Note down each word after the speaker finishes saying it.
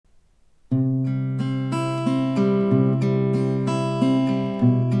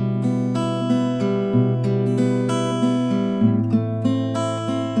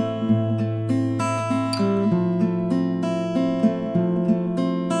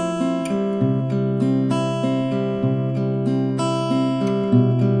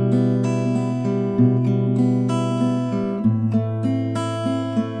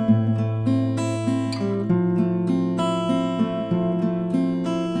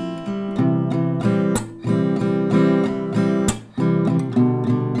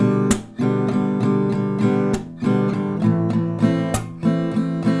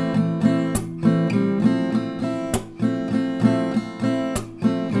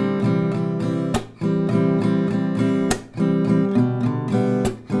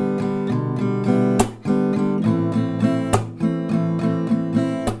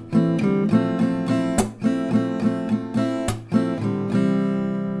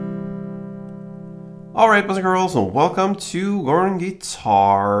Alright, boys and girls, and welcome to Learn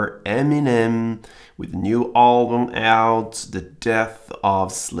Guitar. Eminem with a new album out, The Death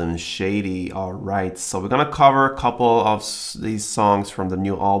of Slim Shady. Alright, so we're gonna cover a couple of these songs from the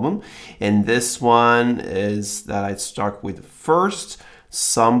new album, and this one is that I start with first,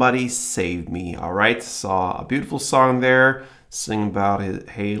 Somebody Save Me. Alright, so a beautiful song there, sing about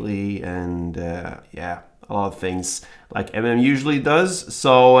Haley and yeah, a lot of things like Eminem usually does.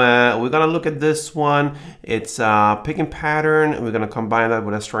 So we're gonna look at this one. It's a picking pattern. We're gonna combine that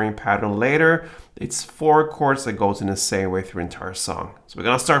with a strumming pattern later. It's 4 chords that goes in the same way through the entire song. So we're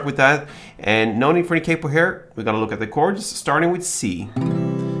gonna start with that, and no need for any capo here. We're gonna look at the chords, starting with C. All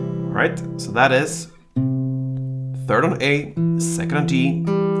right, so that is 3rd on A, 2nd on D,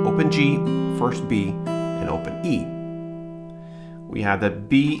 open G, 1st B, and open E. We have the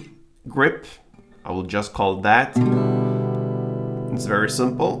B grip. I will just call it that. It's very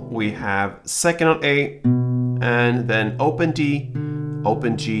simple. We have 2nd on A, and then open D,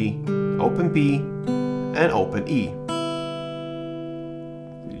 open G, open B, and open E.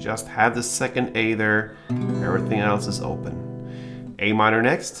 You just have the 2nd A there. Everything else is open. A minor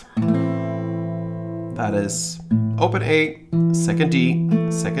next. That is open A, 2nd D,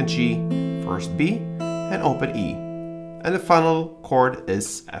 2nd G, 1st B, and open E. And the final chord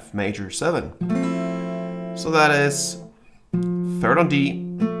is F major 7. So that is 3rd on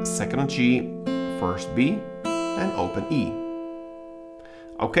D, 2nd on G, 1st B, and open E.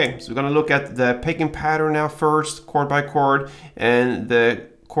 Okay, so we're gonna look at the picking pattern now first, chord by chord, and the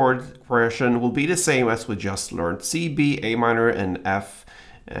chord progression will be the same as we just learned. C, B, A minor, and F.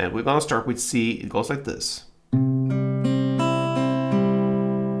 And we're gonna start with C. It goes like this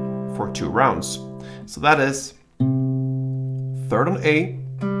for 2 rounds. So that is 3rd on A,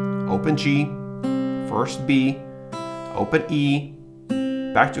 open G, 1st B, open E,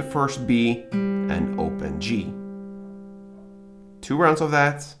 back to 1st B, and open G. 2 rounds of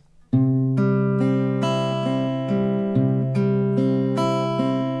that.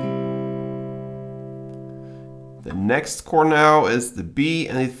 The next chord now is the B,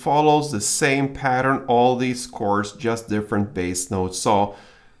 and it follows the same pattern, all these chords, just different bass notes. So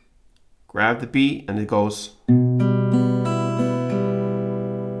grab the B, and it goes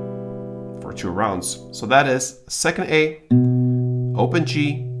 2 rounds. So that is 2nd A, open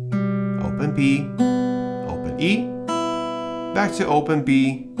G, open B, open E, back to open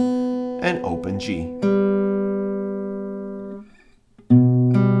B, and open G.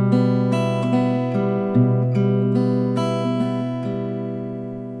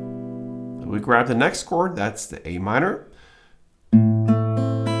 We grab the next chord, that's the A minor.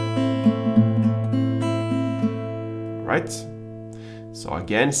 Right? So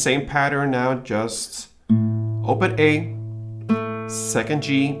again, same pattern now, just open A, 2nd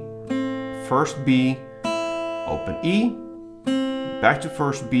G, 1st B, open E, back to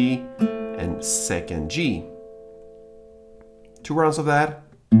 1st B, and 2nd G. 2 rounds of that.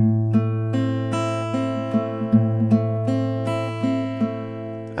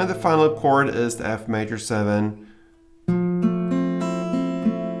 And the final chord is the F major 7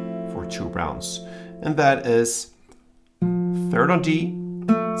 for 2 rounds. And that is 3rd on D,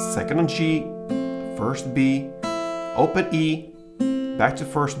 2nd on G, 1st B, open E, back to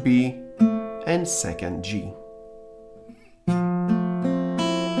 1st B, and 2nd G.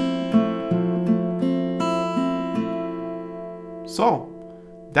 So,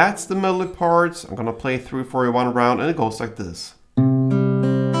 that's the melody part. I'm gonna play through for you 1 round, and it goes like this.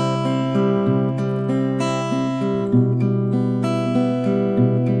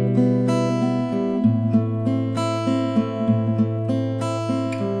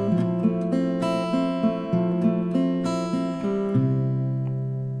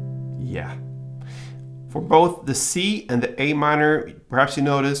 For both the C and the A minor, perhaps you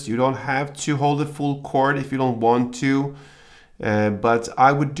noticed you don't have to hold the full chord if you don't want to, but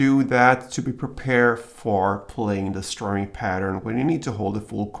I would do that to be prepared for playing the strumming pattern when you need to hold the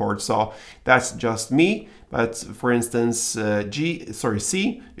full chord. So that's just me, but for instance,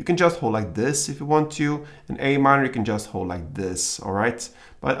 C, you can just hold like this if you want to, and A minor you can just hold like this, all right?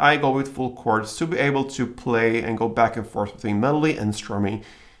 But I go with full chords to be able to play and go back and forth between melody and strumming.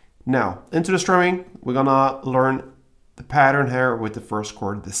 Now, into the strumming, we're gonna learn the pattern here with the first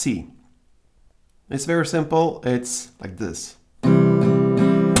chord, the C. It's very simple, it's like this.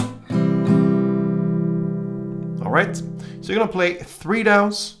 All right, so you're gonna play 3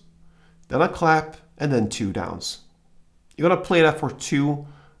 downs, then a clap, and then 2 downs. You're gonna play that for 2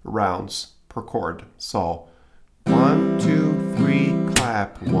 rounds per chord. So 1, 2, 3,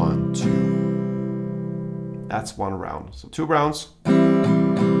 clap, 1, 2. That's 1 round. So 2 rounds.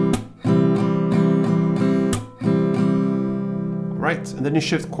 right? And then you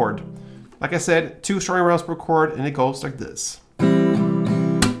shift chord. Like I said, 2 starting rounds per chord, and it goes like this.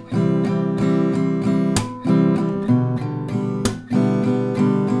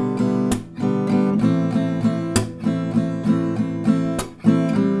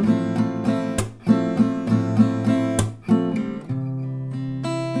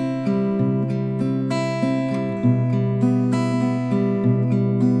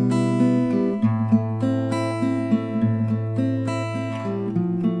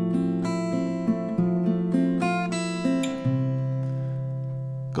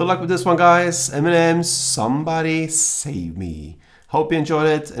 Good luck with this one, guys. Eminem, Somebody Save Me. Hope you enjoyed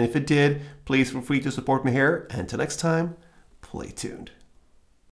it, and if you did, please feel free to support me here. And until next time, play tuned.